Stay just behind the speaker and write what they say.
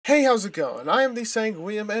Hey, how's it going? I am the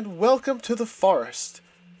Sanguiem, and welcome to the forest.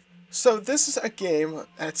 So this is a game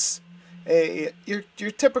that's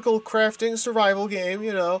your typical crafting survival game,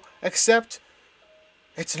 you know, except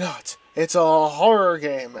it's not. It's a horror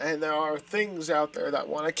game, and there are things out there that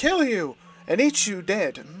want to kill you and eat you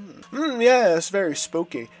dead. Yeah, it's very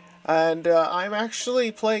spooky. And I'm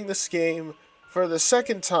actually playing this game for the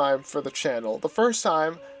second time for the channel. The first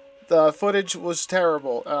time, the footage was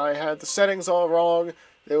terrible. I had the settings all wrong.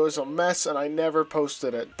 It was a mess, and I never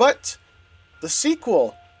posted it. But the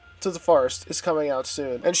sequel to The Forest is coming out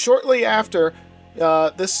soon. And shortly after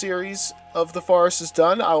this series of The Forest is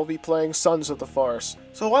done, I will be playing Sons of the Forest.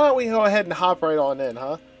 So why don't we go ahead and hop right on in,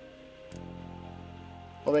 huh?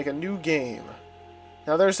 We'll make a new game.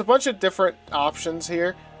 Now, there's a bunch of different options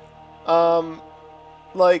here.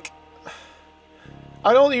 Like,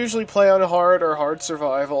 I don't usually play on hard or hard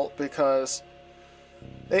survival because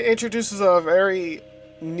it introduces a very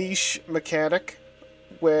niche mechanic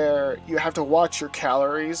where you have to watch your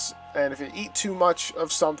calories, and if you eat too much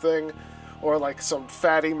of something or like some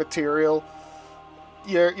fatty material,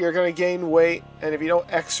 you're gonna gain weight, and if you don't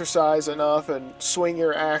exercise enough and swing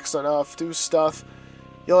your axe enough, do stuff,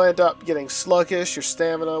 you'll end up getting sluggish, your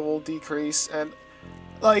stamina will decrease, and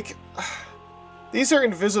like these are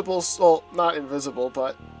invisible, well, not invisible,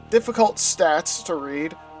 but difficult stats to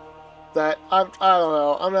read that I don't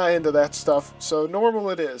know, I'm not into that stuff, so normal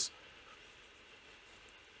it is.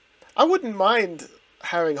 I wouldn't mind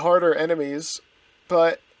having harder enemies,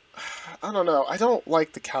 but I don't know, I don't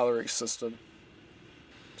like the calorie system.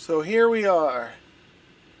 So here we are,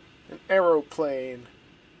 an aeroplane.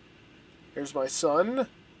 Here's my son,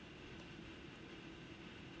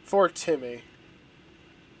 for Timmy.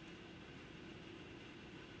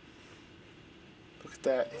 Look at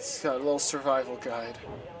that, he's got a little survival guide.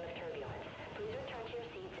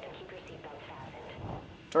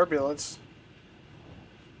 Turbulence.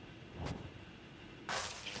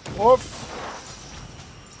 Whoop!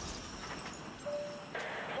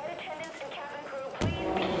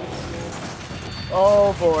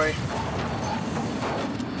 Oh boy.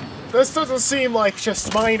 This doesn't seem like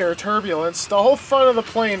just minor turbulence. The whole front of the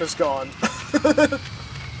plane is gone.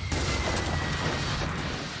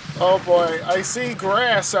 Oh boy, I see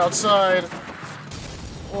grass outside.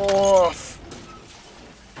 Oof.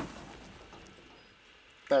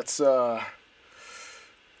 That's,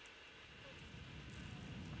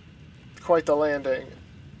 quite the landing.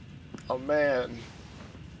 Oh, man.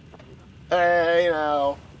 Hey,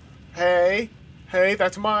 now. Hey. Hey,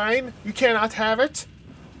 that's mine. You cannot have it.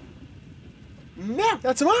 No,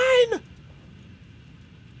 that's mine!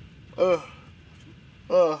 Ugh.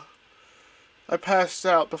 Ugh. I passed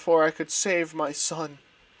out before I could save my son.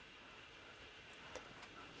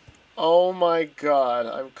 Oh my god,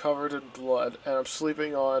 I'm covered in blood, and I'm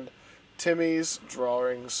sleeping on Timmy's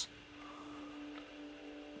drawings.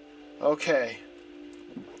 Okay.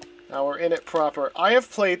 Now we're in it proper. I have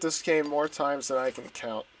played this game more times than I can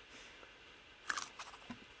count.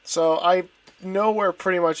 So I know where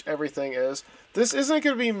pretty much everything is. This isn't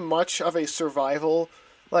going to be much of a survival,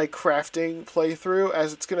 like, crafting playthrough,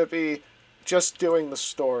 as it's going to be just doing the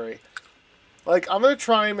story. Like, I'm going to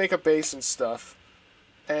try and make a base and stuff.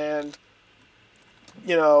 And,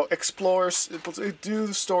 you know, explore, do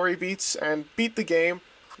the story beats, and beat the game,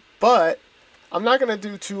 but I'm not going to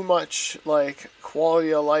do too much, like,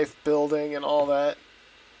 quality of life building and all that.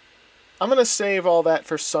 I'm going to save all that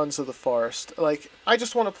for Sons of the Forest. Like, I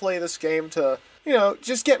just want to play this game to, you know,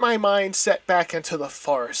 just get my mind set back into the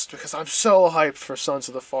forest, because I'm so hyped for Sons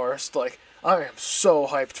of the Forest. Like, I am so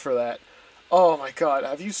hyped for that. Oh my god,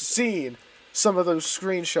 have you seen some of those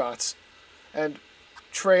screenshots and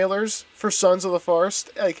trailers for Sons of the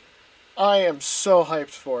Forest? Like, I am so hyped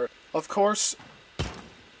for it. Of course,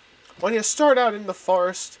 when you start out in the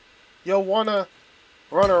forest, you'll want to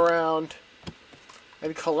run around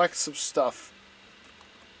and collect some stuff.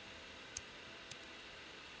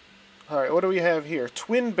 Alright, what do we have here?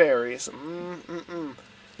 Twin berries. You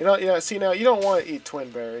know, yeah, see now, you don't want to eat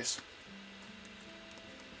twin berries.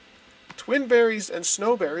 Twin berries and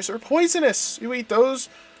snowberries are poisonous! You eat those,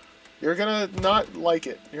 you're gonna not like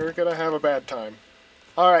it. You're gonna have a bad time.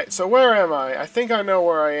 Alright, so where am I? I think I know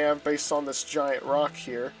where I am based on this giant rock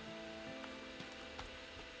here.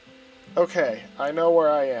 Okay, I know where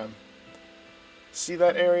I am. See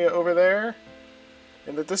that area over there?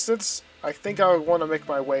 In the distance? I think I would want to make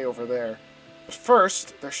my way over there. But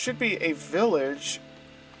first, there should be a village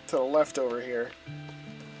to the left over here.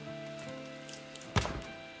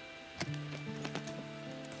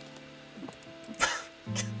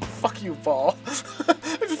 Fuck you, ball.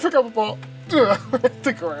 I just pick up a ball. Hit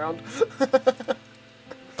the ground.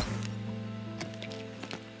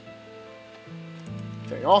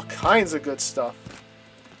 getting all kinds of good stuff.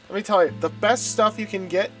 Let me tell you, the best stuff you can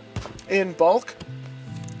get in bulk,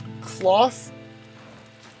 cloth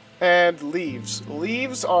and leaves.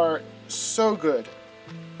 Leaves are so good.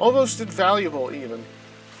 Almost invaluable, even.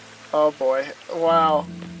 Oh boy. Wow.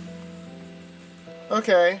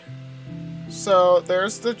 Okay. So,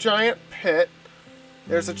 there's the giant pit.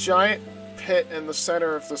 There's a giant pit in the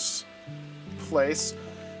center of this place,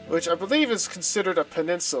 which I believe is considered a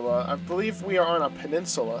peninsula. I believe we are on a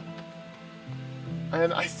peninsula.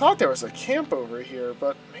 And I thought there was a camp over here,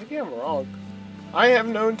 but maybe I'm wrong. I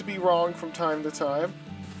am known to be wrong from time to time.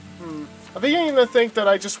 I'm beginning to think that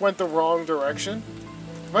I just went the wrong direction.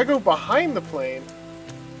 If I go behind the plane...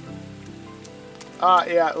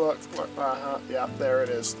 yeah, look. Yeah, there it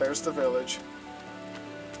is. There's the village.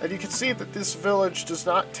 And you can see that this village does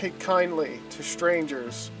not take kindly to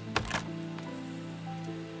strangers.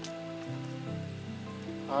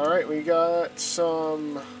 Alright, we got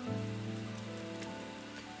some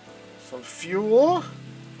fuel.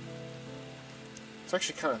 It's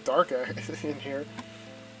actually kind of dark in here.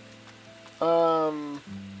 Got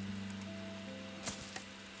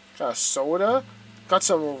a soda. Got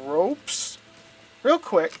some ropes. Real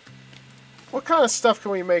quick, what kind of stuff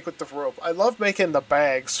can we make with the rope? I love making the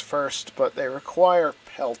bags first, but they require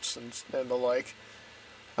pelts and the like.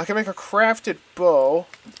 I can make a crafted bow,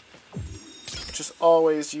 which is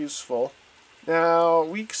always useful. Now,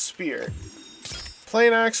 weak spear.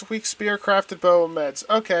 Plain axe, weak spear, crafted bow, and meds.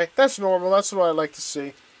 Okay, that's normal. That's what I like to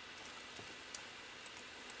see.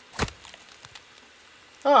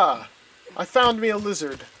 Ah, I found me a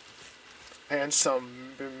lizard. And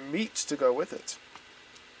some meat to go with it.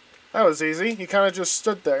 That was easy. He kind of just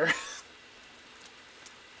stood there.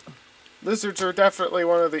 Lizards are definitely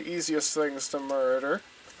one of the easiest things to murder.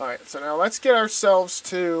 Alright, so now let's get ourselves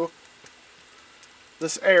to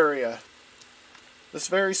this area. This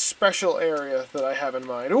very special area that I have in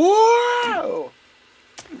mind. Whoa!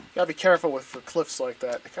 Gotta be careful for cliffs like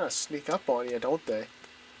that. They kind of sneak up on you, don't they?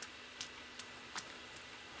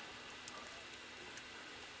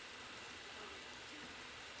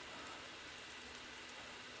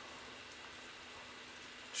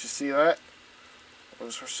 Did you see that?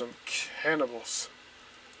 Those were some cannibals.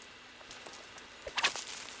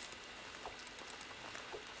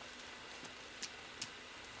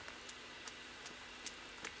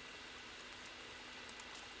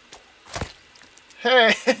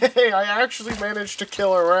 Hey, I actually managed to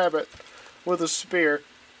kill a rabbit with a spear.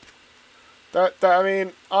 I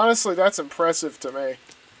mean, honestly, that's impressive to me.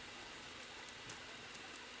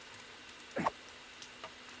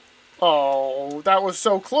 Oh, that was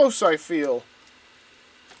so close, I feel.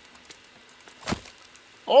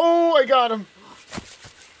 Oh, I got him.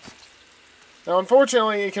 Now,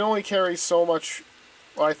 unfortunately, you can only carry so much.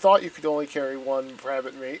 Well, I thought you could only carry one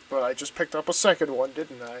rabbit meat, but I just picked up a second one,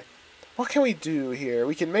 didn't I? What can we do here?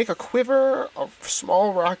 We can make a quiver, a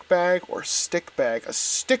small rock bag, or stick bag. A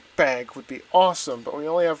stick bag would be awesome, but we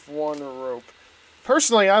only have one rope.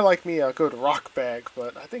 Personally, I like me a good rock bag,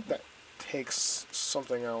 but I think that takes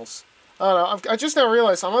something else. I don't know, I just now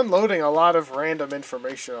realized I'm unloading a lot of random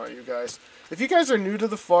information on you guys. If you guys are new to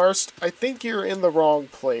the forest, I think you're in the wrong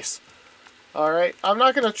place. Alright, I'm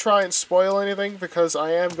not going to try and spoil anything because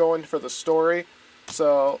I am going for the story,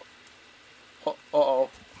 so... Uh-oh.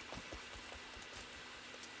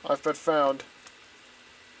 I've been found.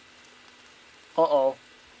 Uh-oh.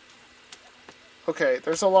 Okay,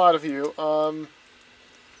 there's a lot of you.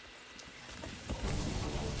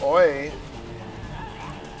 Oi.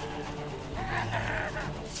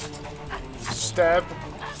 Stab.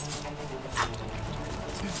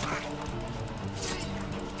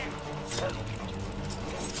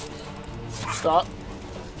 Stop.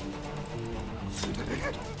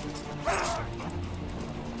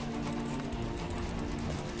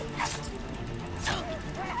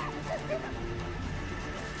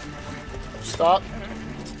 Stop.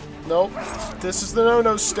 Nope. This is the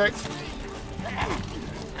no-no stick.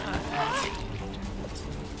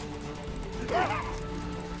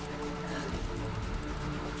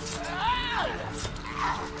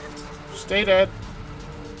 Stay dead.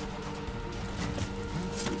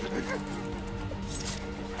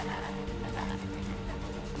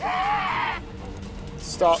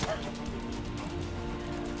 Stop.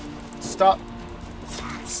 Stop.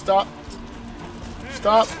 Stop.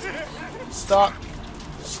 Stop. Stop.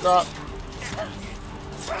 Stop.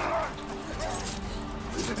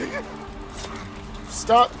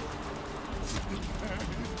 Stop.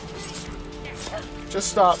 Just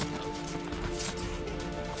stop.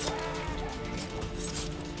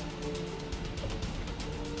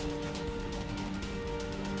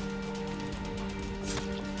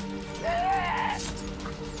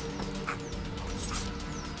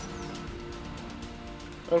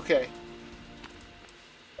 Okay.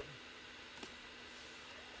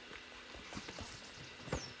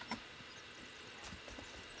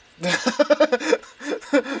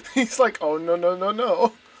 He's like, oh, no, no, no,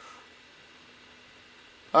 no.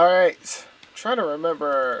 Alright. I'm trying to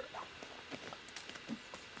remember.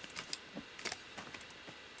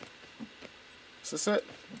 Is this it?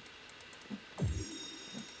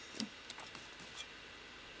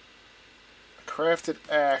 Crafted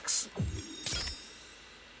axe.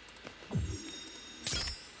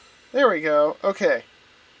 There we go. Okay.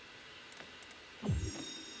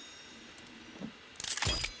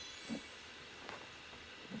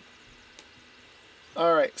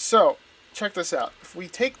 Alright, so, check this out. If we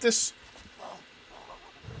take this...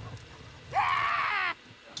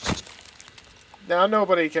 Now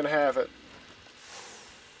nobody can have it.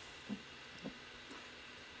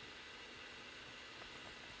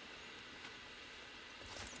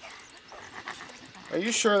 Are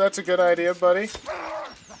you sure that's a good idea, buddy?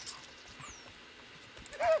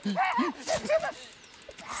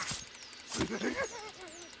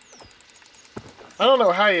 I don't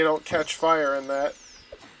know how you don't catch fire in that.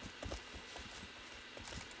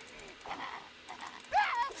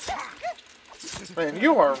 Man,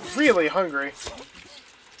 you are really hungry.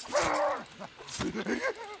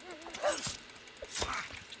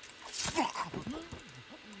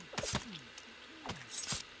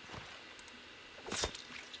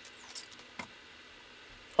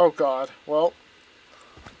 Oh God, well.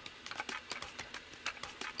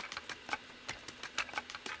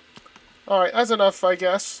 Alright, that's enough, I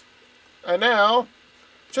guess. And now,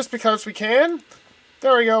 just because we can,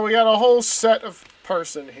 there we go, we got a whole set of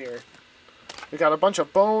person here. We got a bunch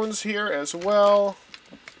of bones here as well,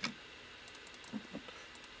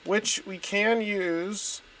 which we can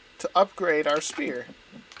use to upgrade our spear.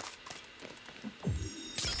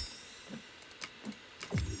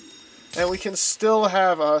 And we can still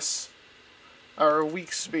have our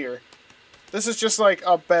weak spear. This is just like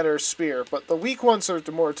a better spear, but the weak ones are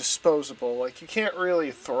the more disposable. Like, you can't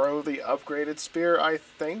really throw the upgraded spear, I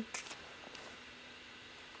think.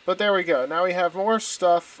 But there we go. Now we have more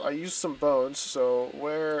stuff. I used some bones, so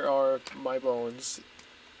where are my bones?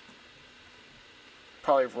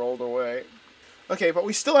 Probably rolled away. Okay, but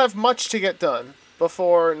we still have much to get done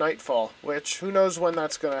before nightfall, which who knows when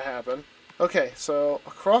that's going to happen. Okay, so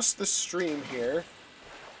across the stream here,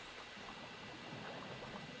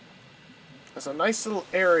 there's a nice little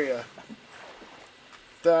area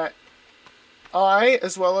that I,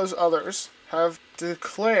 as well as others, have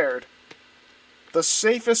declared the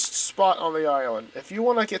safest spot on the island. If you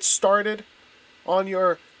want to get started on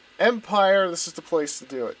your empire, this is the place to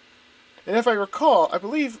do it. And if I recall, I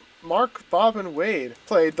believe Mark, Bob, and Wade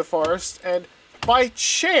played the forest, and by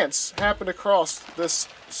chance happened across this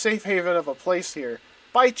safe haven of a place here.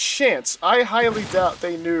 By chance. I highly doubt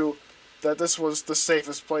they knew that this was the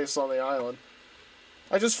safest place on the island.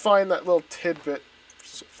 I just find that little tidbit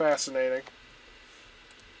fascinating.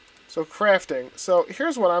 So crafting. So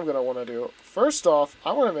here's what I'm going to want to do. First off,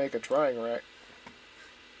 I want to make a drying rack.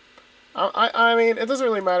 I mean, it doesn't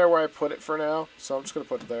really matter where I put it for now, so I'm just going to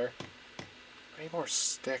put it there. I need more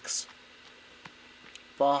sticks.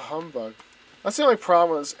 Bah humbug. That's the only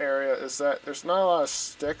problem with this area, is that there's not a lot of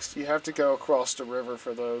sticks. You have to go across the river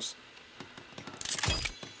for those.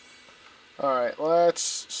 Alright,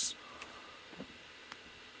 let's...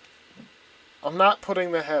 I'm not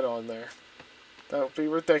putting the head on there. That would be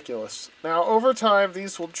ridiculous. Now, over time,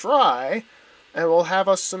 these will dry, and we'll have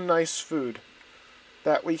us some nice food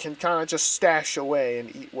that we can kind of just stash away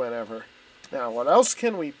and eat whenever. Now, what else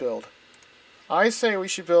can we build? I say we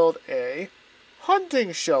should build a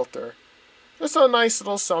hunting shelter. Just a nice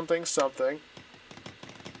little something, something.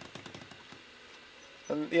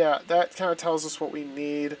 And yeah, that kind of tells us what we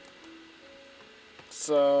need.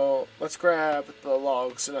 So, let's grab the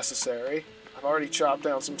logs necessary. I've already chopped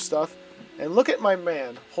down some stuff. And look at my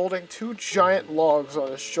man, holding 2 giant logs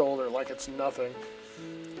on his shoulder like it's nothing.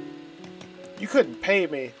 You couldn't pay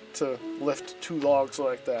me to lift 2 logs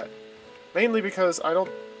like that. Mainly because I don't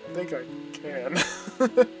think I can.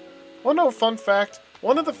 Well, no, fun fact.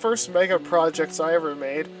 One of the first mega projects I ever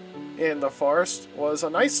made in the forest was a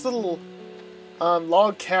nice little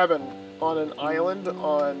log cabin on an island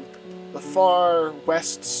on the far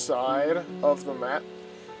west side of the map.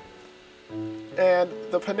 And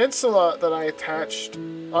the peninsula that I attached,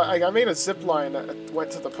 I made a zip line that went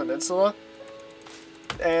to the peninsula,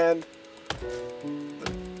 and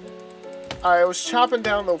I was chopping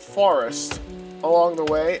down the forest along the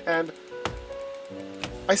way, and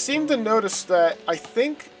I seemed to notice that I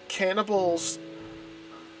think Cannibal's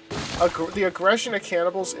the aggression of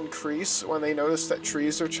cannibals increase when they notice that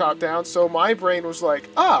trees are chopped down. So my brain was like,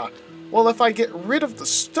 ah, well, if I get rid of the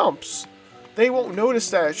stumps, they won't notice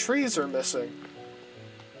that trees are missing.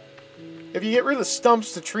 If you get rid of the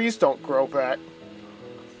stumps, the trees don't grow back.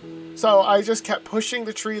 So I just kept pushing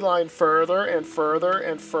the tree line further and further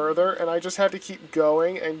and further, and I just had to keep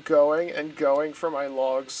going and going and going for my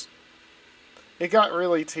logs. It got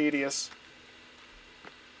really tedious,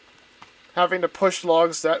 having to push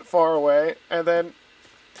logs that far away, and then,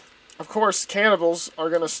 of course, cannibals are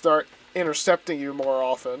going to start intercepting you more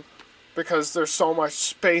often, because there's so much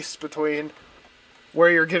space between where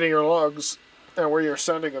you're getting your logs and where you're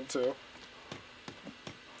sending them to.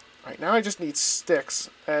 Right, now I just need sticks,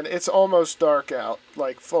 and it's almost dark out,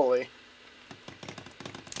 like, fully.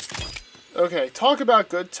 Okay, talk about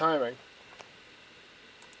good timing.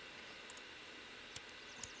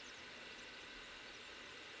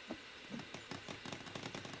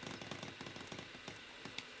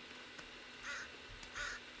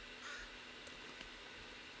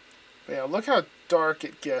 Yeah, look how dark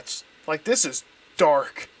it gets. Like, this is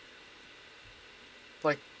dark.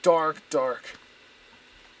 Like, dark, dark.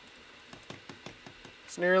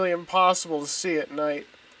 It's nearly impossible to see at night,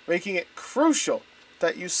 making it crucial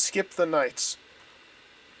that you skip the nights.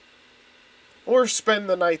 Or spend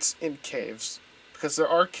the nights in caves, because there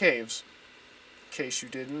are caves, in case you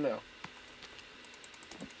didn't know.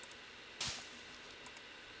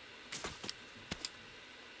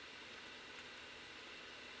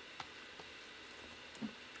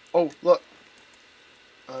 Oh, look.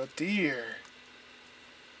 A deer.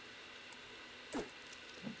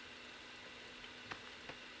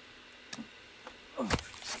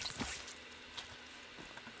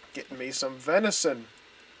 Getting me some venison.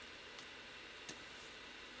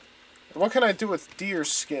 And what can I do with deer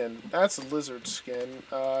skin? That's a lizard skin.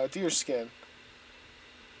 Deer skin.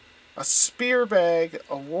 A spear bag,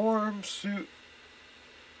 a warm suit,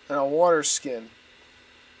 and a water skin.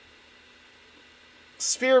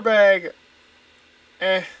 Spear bag,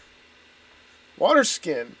 water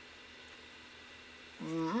skin.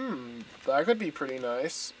 That could be pretty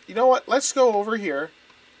nice. You know what? Let's go over here.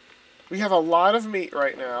 We have a lot of meat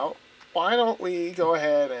right now. Why don't we go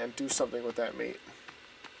ahead and do something with that meat?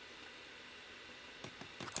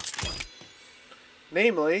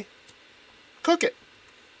 Namely, cook it.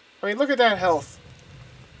 I mean, look at that health.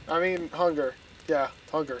 I mean, hunger. Yeah,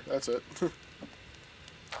 hunger. That's it.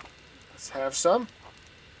 Let's have some.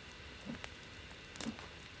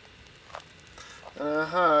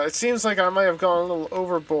 It seems like I might have gone a little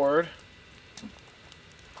overboard.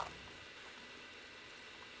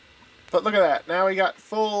 But look at that. Now we got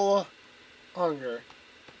full hunger.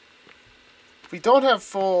 We don't have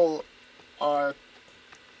full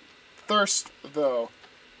thirst, though.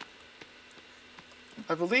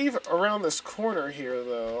 I believe around this corner here,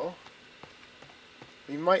 though,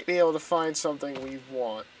 we might be able to find something we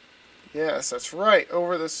want. Yes, that's right.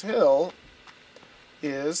 Over this hill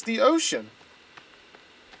is the ocean.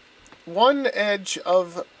 One edge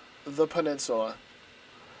of the peninsula.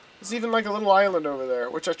 There's even like a little island over there,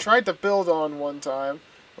 which I tried to build on one time.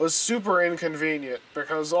 It was super inconvenient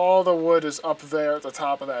because all the wood is up there at the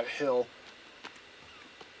top of that hill.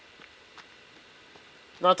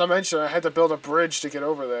 Not to mention I had to build a bridge to get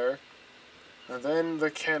over there. And then the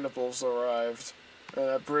cannibals arrived, and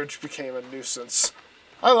that bridge became a nuisance.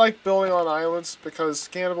 I like building on islands because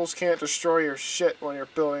cannibals can't destroy your shit when you're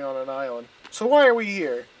building on an island. So why are we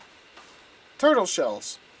here? Turtle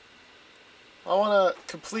shells. I want to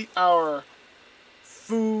complete our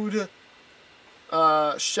food,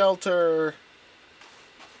 shelter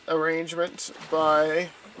arrangement by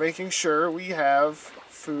making sure we have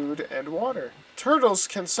food and water. Turtles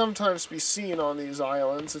can sometimes be seen on these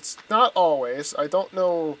islands. It's not always. I don't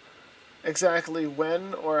know exactly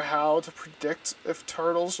when or how to predict if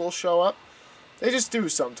turtles will show up. They just do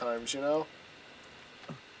sometimes, you know?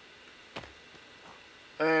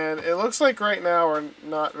 And it looks like right now we're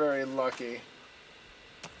not very lucky.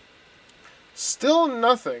 Still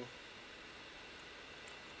nothing.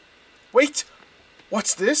 Wait!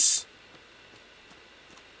 What's this?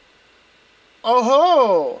 Oh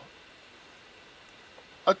ho!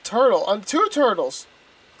 A turtle. Two turtles!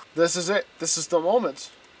 This is it. This is the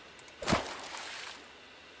moment.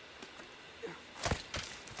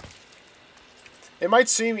 It might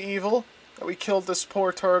seem evil that we killed this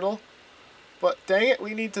poor turtle, but dang it,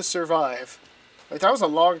 we need to survive. Like, that was a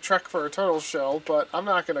long trek for a turtle shell, but I'm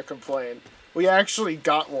not going to complain. We actually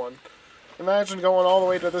got one. Imagine going all the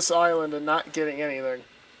way to this island and not getting anything.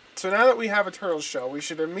 So now that we have a turtle shell, we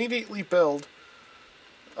should immediately build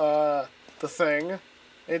the thing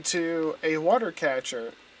into a water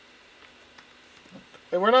catcher.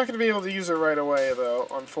 And we're not going to be able to use it right away, though,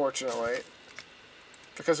 unfortunately.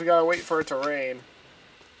 Because we gotta wait for it to rain.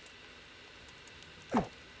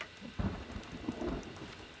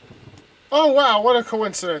 Oh, wow, what a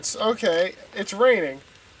coincidence. Okay, it's raining.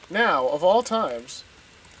 Now, of all times,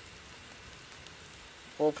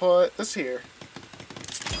 we'll put this here.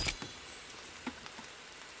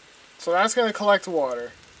 So that's going to collect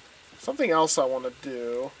water. Something else I want to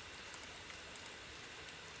do.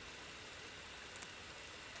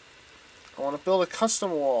 I want to build a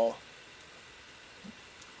custom wall.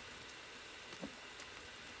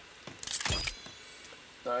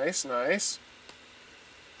 Nice, nice.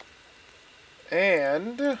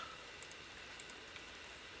 And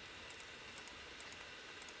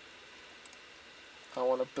I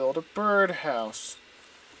want to build a birdhouse.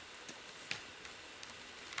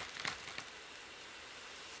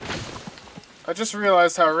 I just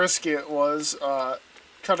realized how risky it was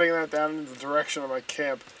cutting that down in the direction of my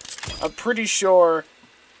camp. I'm pretty sure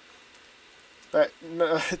that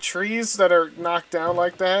trees that are knocked down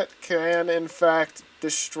like that can, in fact,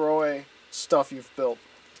 destroy stuff you've built.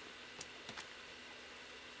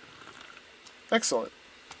 Excellent.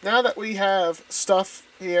 Now that we have stuff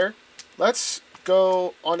here, let's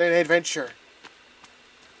go on an adventure.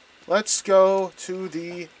 Let's go to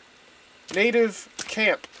the native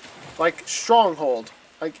camp, like stronghold.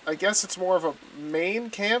 I guess it's more of a main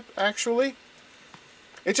camp, actually.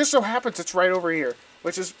 It just so happens it's right over here,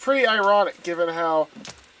 which is pretty ironic given how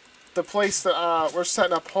the place that we're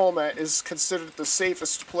setting up home at is considered the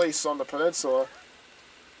safest place on the peninsula.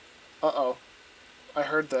 Uh-oh. I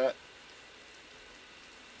heard that.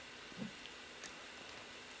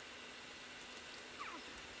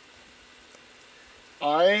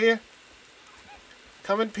 I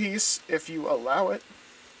come in peace if you allow it.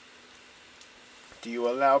 Do you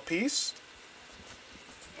allow peace?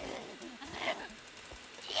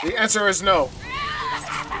 The answer is no.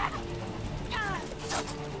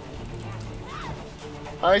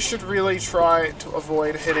 I should really try to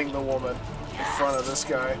avoid hitting the woman in front of this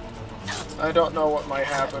guy. I don't know what might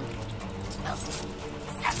happen.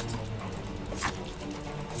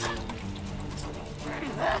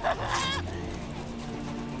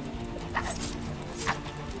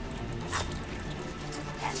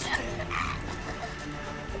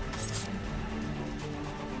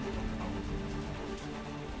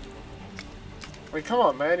 I mean, come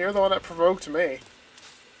on, man. You're the one that provoked me.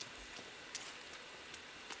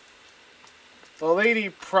 The lady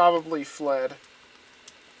probably fled.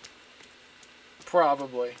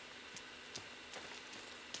 Probably.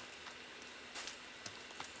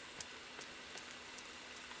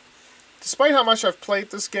 Despite how much I've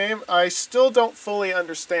played this game, I still don't fully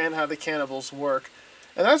understand how the cannibals work.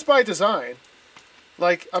 And that's by design.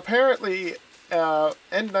 Like, apparently,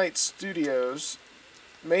 End Night Studios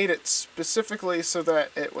made it specifically so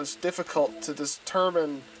that it was difficult to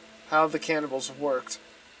determine how the cannibals worked.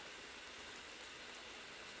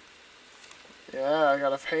 Yeah, I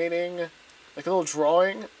got a painting, like a little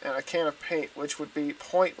drawing, and a can of paint, which would be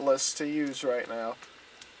pointless to use right now.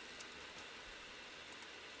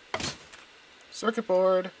 Circuit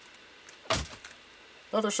board.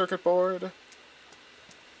 Another circuit board.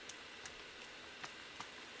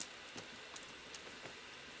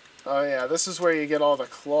 Oh yeah, this is where you get all the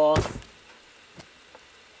cloth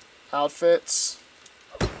outfits.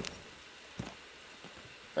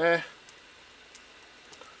 Eh.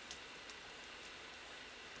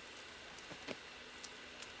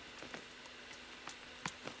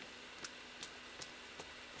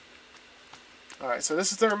 Alright, so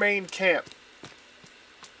this is their main camp.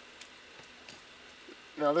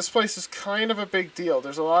 Now this place is kind of a big deal.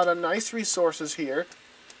 There's a lot of nice resources here.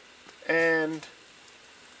 And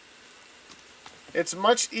it's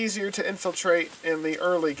much easier to infiltrate in the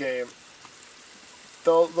early game.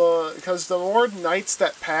 Because the more nights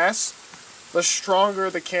that pass, the stronger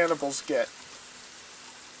the cannibals get.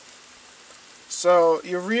 So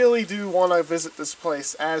you really do want to visit this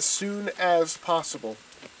place as soon as possible.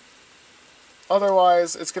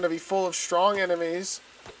 Otherwise, it's going to be full of strong enemies,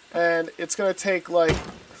 and it's going to take, like,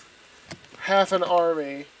 half an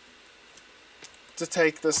army to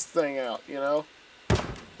take this thing out, you know?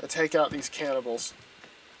 To take out these cannibals.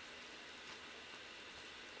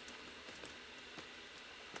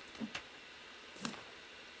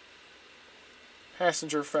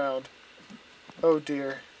 Passenger found. Oh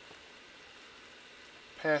dear.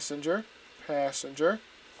 Passenger. Passenger.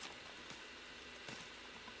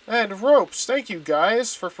 And ropes. Thank you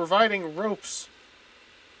guys for providing ropes.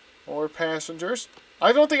 More passengers.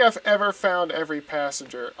 I don't think I've ever found every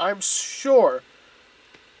passenger. I'm sure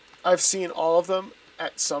I've seen all of them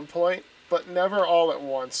at some point, but never all at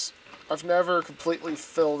once. I've never completely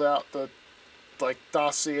filled out the, like,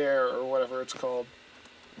 dossier or whatever it's called.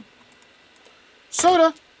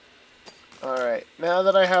 Soda! Alright, now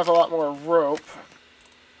that I have a lot more rope,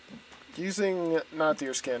 using, not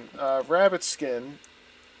deer skin, rabbit skin,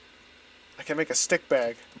 I can make a stick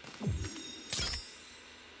bag.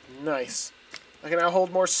 Nice. I can now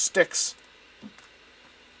hold more sticks.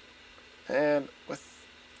 And with...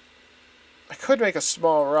 I could make a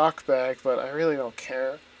small rock bag, but I really don't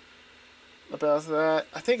care about that.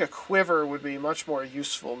 I think a quiver would be much more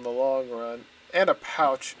useful in the long run. And a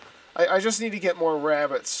pouch. I just need to get more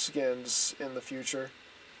rabbit skins in the future.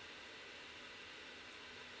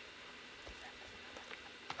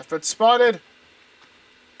 I've been spotted!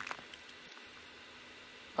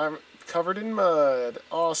 I'm covered in mud.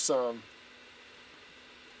 Awesome.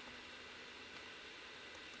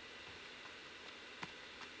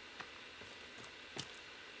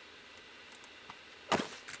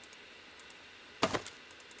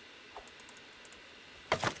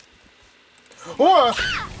 Whoa!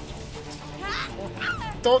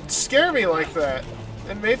 Don't scare me like that.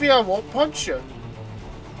 And maybe I won't punch you.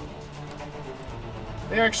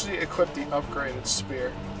 They actually equipped the upgraded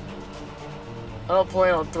spear. I don't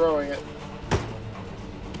plan on throwing it.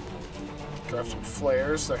 Grab some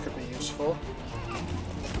flares, that could be useful.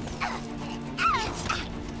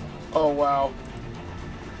 Oh, wow.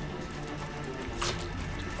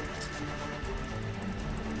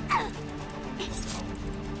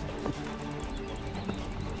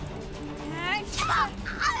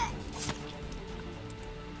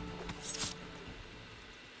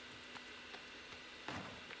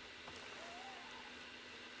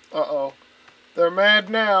 Uh-oh. They're mad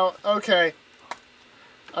now. Okay.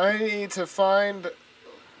 I need to find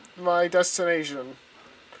my destination.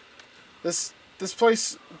 This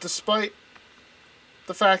place, despite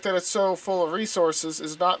the fact that it's so full of resources,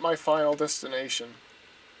 is not my final destination.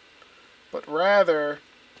 But rather,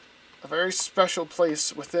 a very special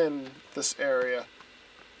place within this area.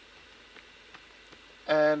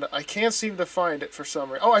 And I can't seem to find it for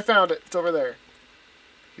some reason. Oh, I found it. It's over there.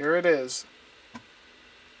 Here it is.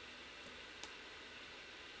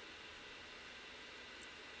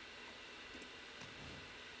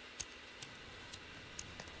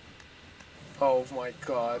 Oh my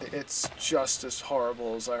god, it's just as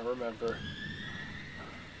horrible as I remember.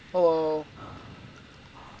 Hello.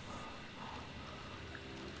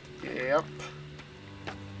 Yep.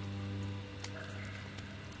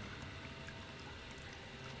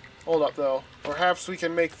 Hold up, though. Perhaps we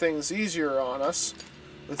can make things easier on us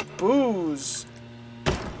with booze.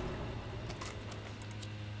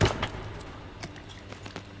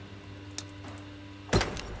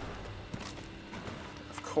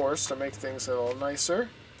 Of course, to make things a little nicer.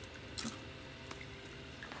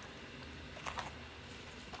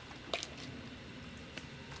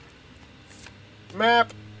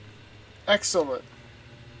 Map. Excellent.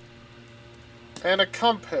 And a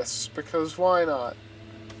compass, because why not?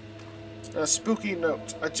 A spooky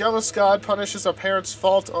note. A jealous god punishes a parent's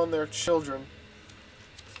fault on their children.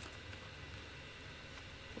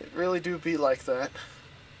 It really do be like that.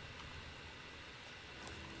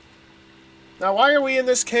 Now, why are we in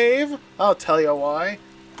this cave? I'll tell you why.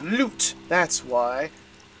 Loot. That's why.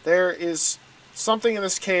 There is something in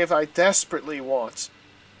this cave I desperately want.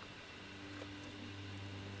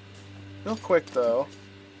 Real quick, though.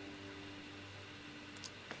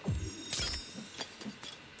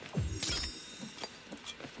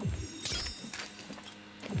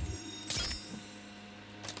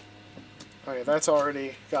 Okay, that's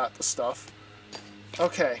already got the stuff.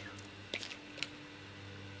 Okay.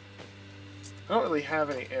 I don't really have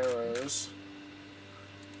any arrows.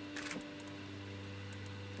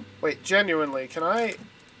 Wait, genuinely, can I...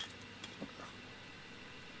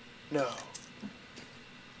 No.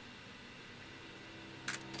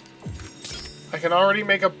 I can already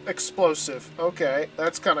make a explosive. Okay,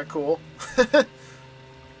 that's kind of cool.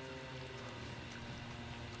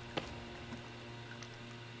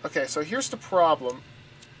 Okay, so here's the problem.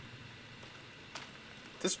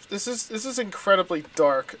 This is incredibly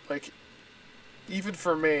dark. Like, even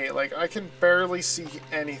for me, like I can barely see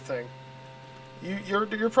anything.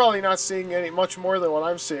 You're probably not seeing much more than what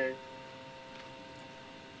I'm seeing.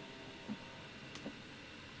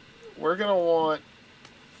 We're gonna want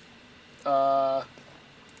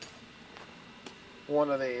one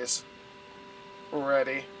of these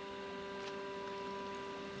ready.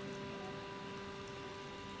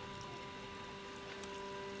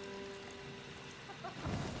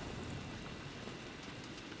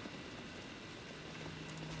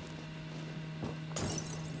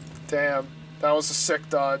 Damn. That was a sick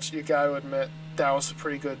dodge, you gotta admit. That was a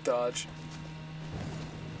pretty good dodge.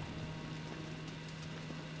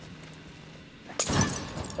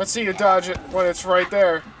 Let's see you dodge it when it's right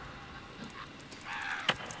there.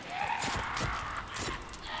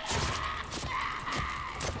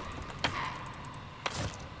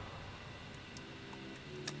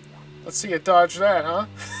 Let's see you dodge that, huh?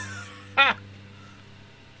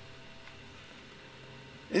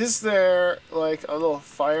 Is there, like, a little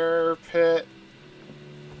fire pit?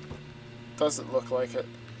 Doesn't look like it.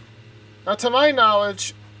 Now, to my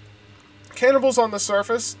knowledge, cannibals on the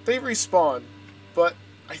surface, they respawn. But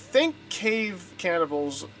I think cave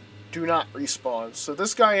cannibals do not respawn. So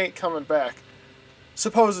this guy ain't coming back.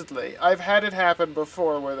 Supposedly. I've had it happen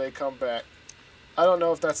before where they come back. I don't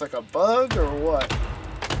know if that's like a bug or what.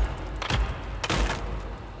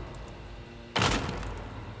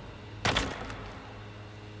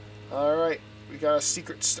 Alright, we got a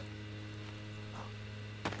secret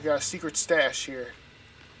stash here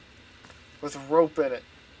with rope in it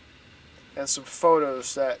and some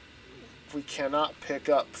photos that we cannot pick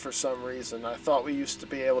up for some reason. I thought we used to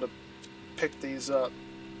be able to pick these up.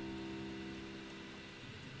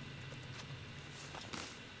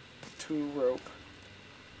 2 rope.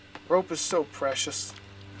 Rope is so precious.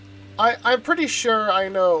 I'm pretty sure I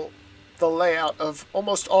know the layout of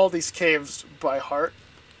almost all these caves by heart,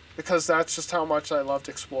 because that's just how much I loved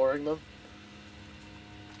exploring them.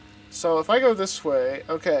 So if I go this way,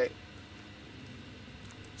 okay.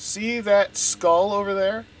 See that skull over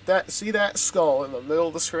there? See that skull in the middle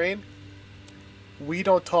of the screen? We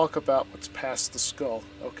don't talk about what's past the skull,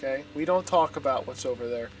 okay? We don't talk about what's over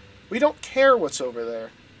there. We don't care what's over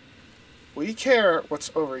there. We care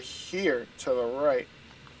what's over here to the right.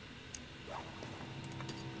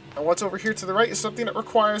 And what's over here to the right is something that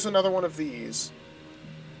requires another one of these.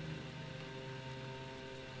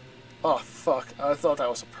 Oh, fuck. I thought that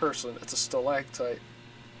was a person. It's a stalactite.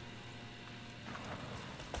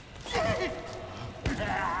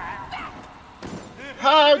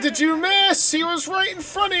 How did you miss? He was right in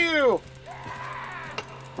front of you!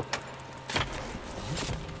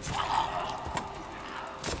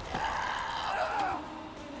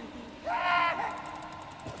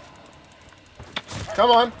 Come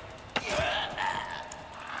on.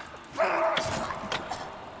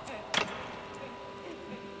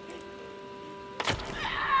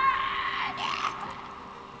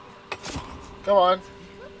 Come on.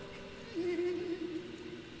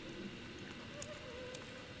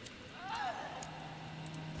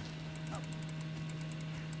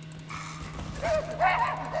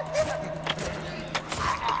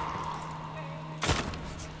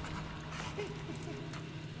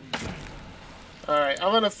 Alright,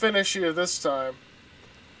 I'm gonna finish you this time.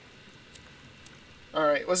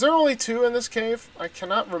 Alright, was there only 2 in this cave? I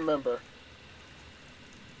cannot remember.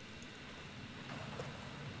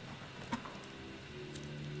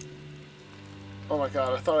 Oh my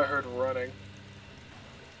god, I thought I heard running.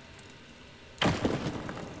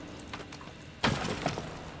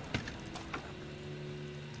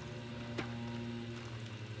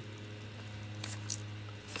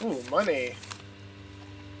 Ooh, money.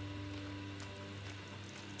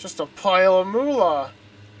 Just a pile of moolah.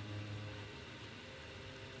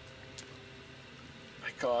 My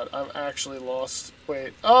god, I'm actually lost.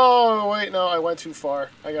 Wait. Oh, wait, no, I went too far.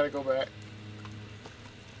 I gotta go back.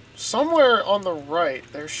 Somewhere on the right,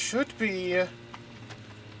 there should be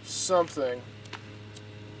something.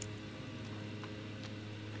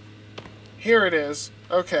 Here it is.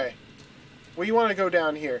 Okay. We want to go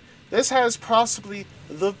down here. This has possibly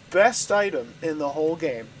the best item in the whole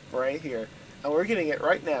game, right here. And we're getting it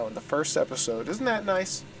right now in the first episode. Isn't that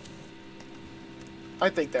nice? I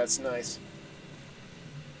think that's nice.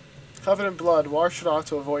 Covered in blood, wash it off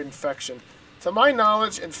to avoid infection. To my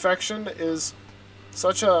knowledge, infection is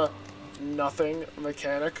such a nothing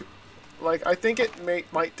mechanic. Like, I think it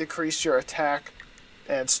might decrease your attack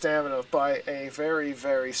and stamina by a very,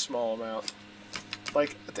 very small amount.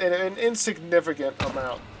 Like, an insignificant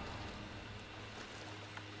amount.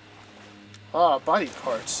 Ah, body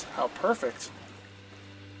parts. How perfect.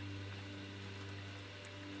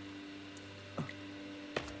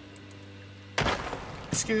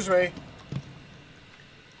 Excuse me.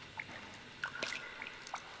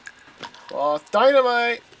 Oh,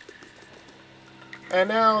 dynamite! And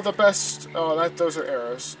now the best... Oh, those are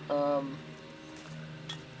arrows.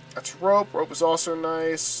 That's rope. Rope is also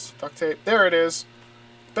nice. Duct tape. There it is.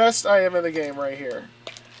 Best item in the game right here.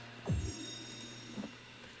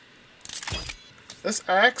 This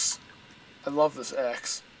axe, I love this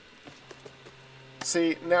axe.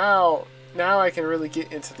 See, now I can really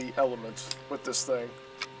get into the elements with this thing.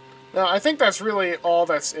 Now, I think that's really all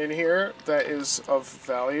that's in here that is of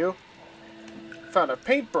value. Found a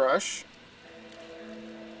paintbrush.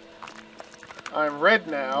 I'm red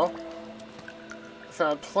now.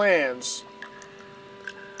 Found plans.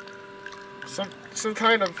 Some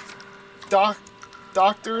kind of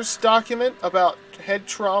doctor's document about head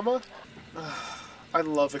trauma. I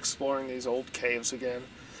love exploring these old caves again.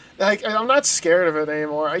 Like, I'm not scared of it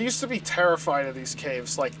anymore. I used to be terrified of these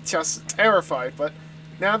caves, like, just terrified, but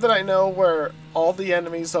now that I know where all the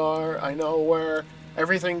enemies are, I know where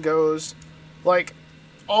everything goes, like,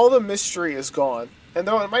 all the mystery is gone. And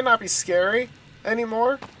though it might not be scary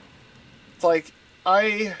anymore, like,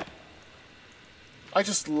 I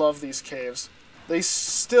just love these caves. They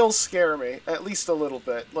still scare me, at least a little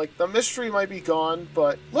bit. Like, the mystery might be gone,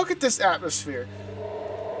 but look at this atmosphere.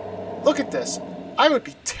 Look at this. I would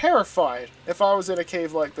be terrified if I was in a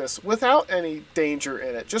cave like this, without any danger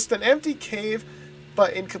in it. Just an empty cave,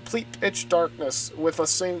 but in complete pitch darkness, with a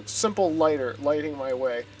simple lighter lighting my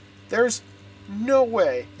way. There's no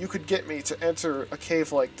way you could get me to enter a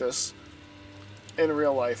cave like this in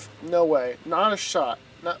real life. No way. Not a shot.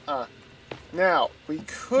 Nuh-uh. Now, we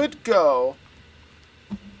could go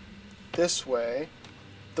this way.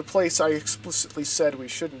 The place I explicitly said we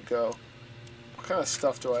shouldn't go. What kind of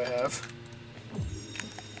stuff do I have?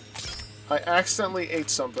 I accidentally ate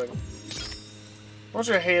something. Don't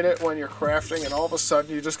you hate it when you're crafting and all of a sudden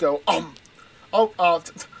you just go,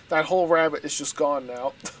 that whole rabbit is just gone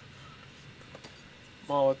now.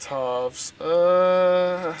 Molotovs.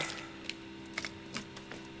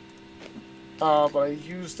 But I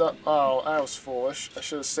used up... Oh, I was foolish. I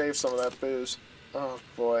should have saved some of that booze. Oh,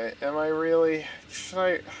 boy. Am I really... Should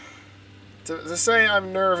I... To say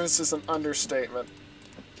I'm nervous is an understatement.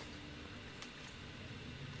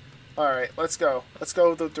 Alright, let's go. Let's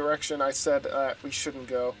go the direction I said we shouldn't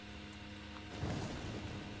go.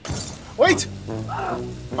 Wait!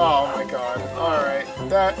 Oh my god. Alright,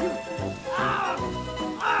 that...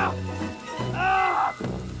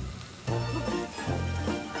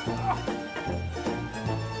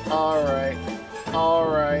 Alright.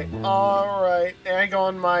 Alright. Alright. Egg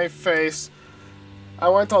on my face. I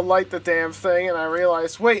went to light the damn thing and I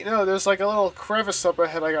realized, wait, no, there's like a little crevice up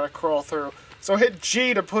ahead I gotta crawl through. So I hit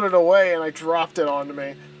G to put it away and I dropped it onto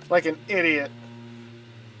me. Like an idiot.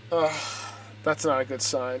 Ugh. That's not a good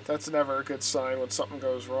sign. That's never a good sign when something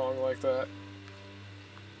goes wrong like that.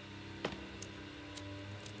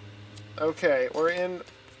 Okay, we're in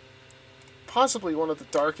possibly one of the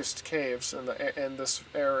darkest caves in this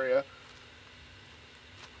area.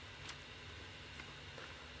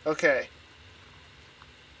 Okay.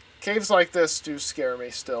 Caves like this do scare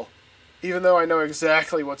me still. Even though I know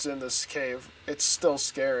exactly what's in this cave, it's still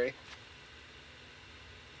scary.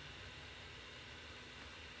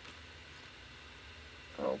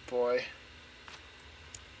 Oh boy.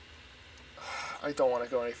 I don't want to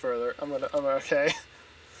go any further. I'm okay.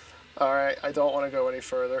 Alright, I don't want to go any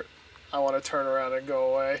further. I want to turn around and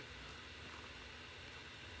go away.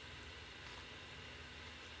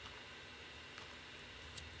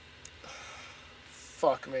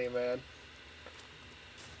 Fuck me, man.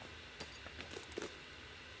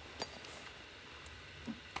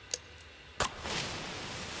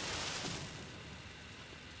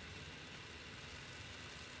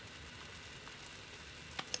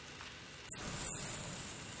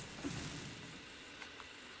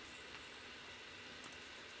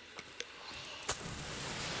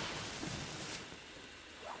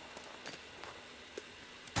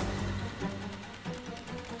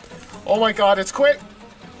 Oh my god, it's quick!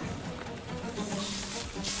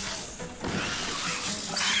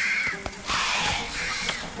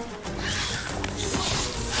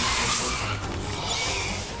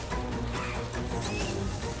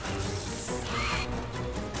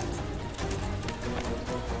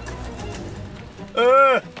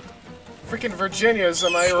 Freaking Virginias,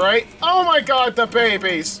 am I right? Oh my god, the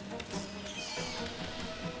babies!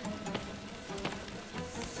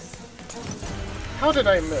 How did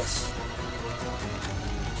I miss?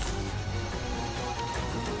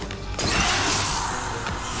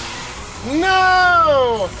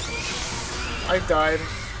 No! I died.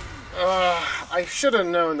 I should have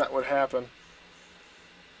known that would happen.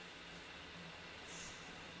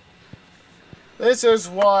 This is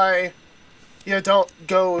why you don't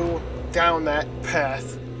go down that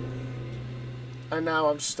path. And now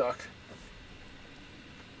I'm stuck.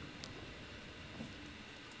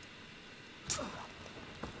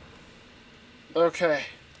 Okay.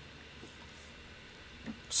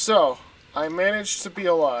 So, I managed to be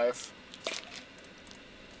alive.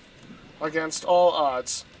 Against all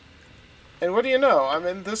odds. And what do you know? I'm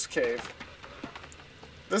in this cave.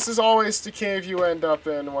 This is always the cave you end up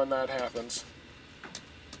in when that happens.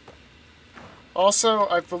 Also,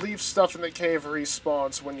 I believe stuff in the cave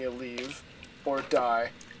respawns when you leave or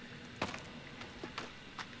die.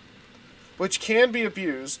 Which can be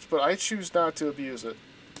abused, but I choose not to abuse it.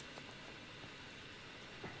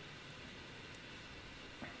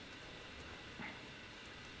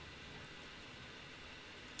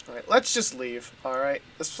 Alright, let's just leave, alright?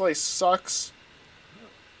 This place sucks.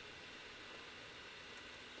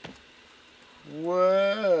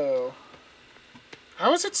 Whoa.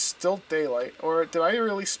 How is it still daylight? Or did I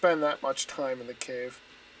really spend that much time in the cave?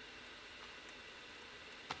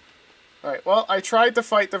 Alright, well, I tried to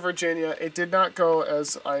fight the Virginia. It did not go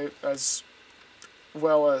as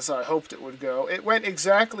well as I hoped it would go. It went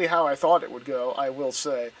exactly how I thought it would go, I will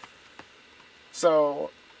say.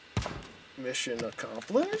 So, mission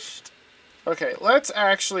accomplished? Okay, let's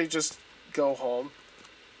actually just go home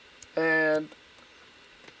and,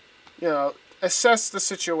 you know, assess the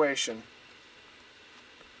situation.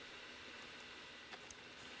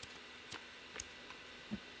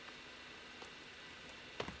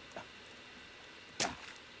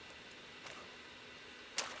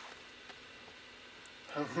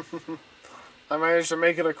 I managed to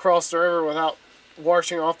make it across the river without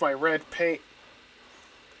washing off my red paint.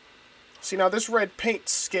 See, now this red paint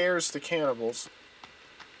scares the cannibals.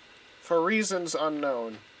 For reasons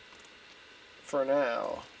unknown. For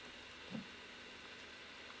now.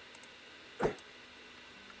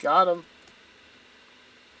 Got him.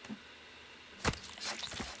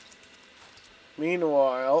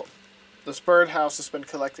 Meanwhile, this birdhouse has been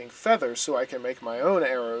collecting feathers so I can make my own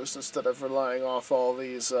arrows instead of relying off all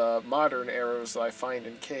these modern arrows that I find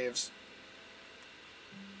in caves.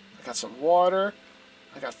 I got some water.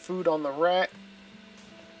 I got food on the rack.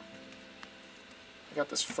 I got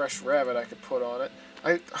this fresh rabbit I could put on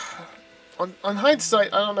it. On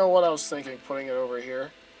hindsight, I don't know what I was thinking putting it over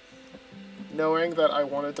here. Knowing that I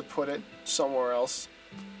wanted to put it somewhere else.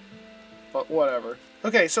 But whatever.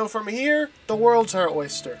 Okay, so from here, the world's our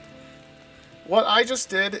oyster. What I just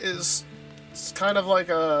did is it's kind of like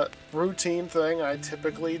a routine thing I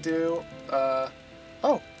typically do.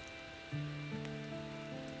 Oh.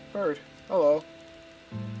 Bird. Hello.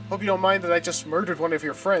 Hope you don't mind that I just murdered one of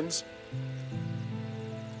your friends.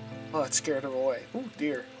 Oh, that scared him away. Oh,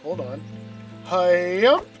 dear. Hold on.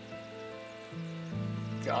 Hi-yump.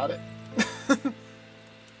 Got it.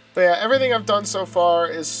 But yeah, everything I've done so far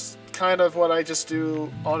is kind of what I just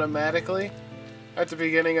do automatically at the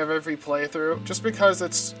beginning of every playthrough, just because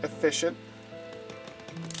it's efficient.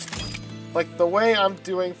 Like, the way I'm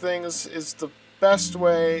doing things is the best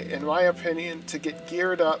way, in my opinion, to get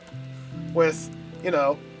geared up with, you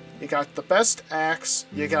know, you got the best axe,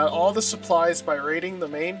 you got all the supplies by raiding the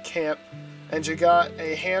main camp, and you got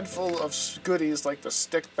a handful of goodies like the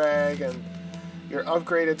stick bag and your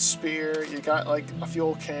upgraded spear, you got like a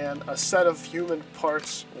fuel can, a set of human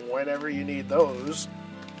parts whenever you need those.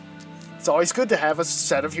 It's always good to have a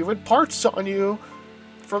set of human parts on you.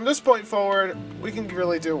 From this point forward, we can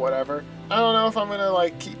really do whatever. I don't know if I'm gonna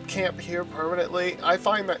like keep camp here permanently. I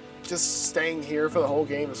find that just staying here for the whole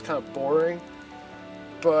game is kind of boring.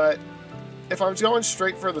 But if I'm going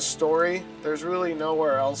straight for the story, there's really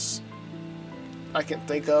nowhere else I can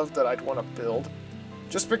think of that I'd want to build.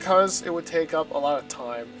 Just because it would take up a lot of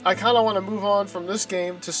time. I kind of want to move on from this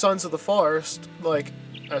game to Sons of the Forest, like,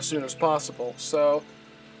 as soon as possible. So,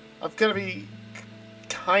 I'm going to be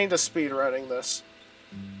kind of speedrunning this.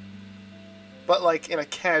 But, like, in a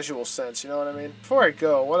casual sense, you know what I mean? Before I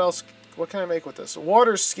go, what can I make with this?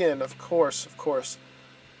 Water skin, of course, of course.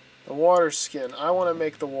 The water skin. I want to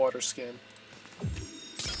make the water skin.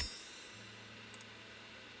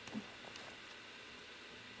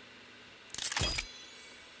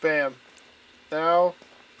 Bam. Now,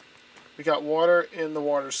 we got water in the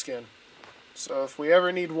water skin. So if we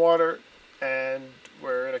ever need water and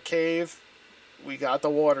we're in a cave, we got the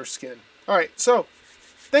water skin. Alright, so,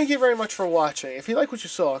 thank you very much for watching. If you like what you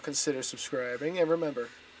saw, consider subscribing. And remember,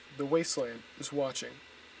 the Wasteland is watching.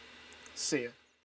 See ya.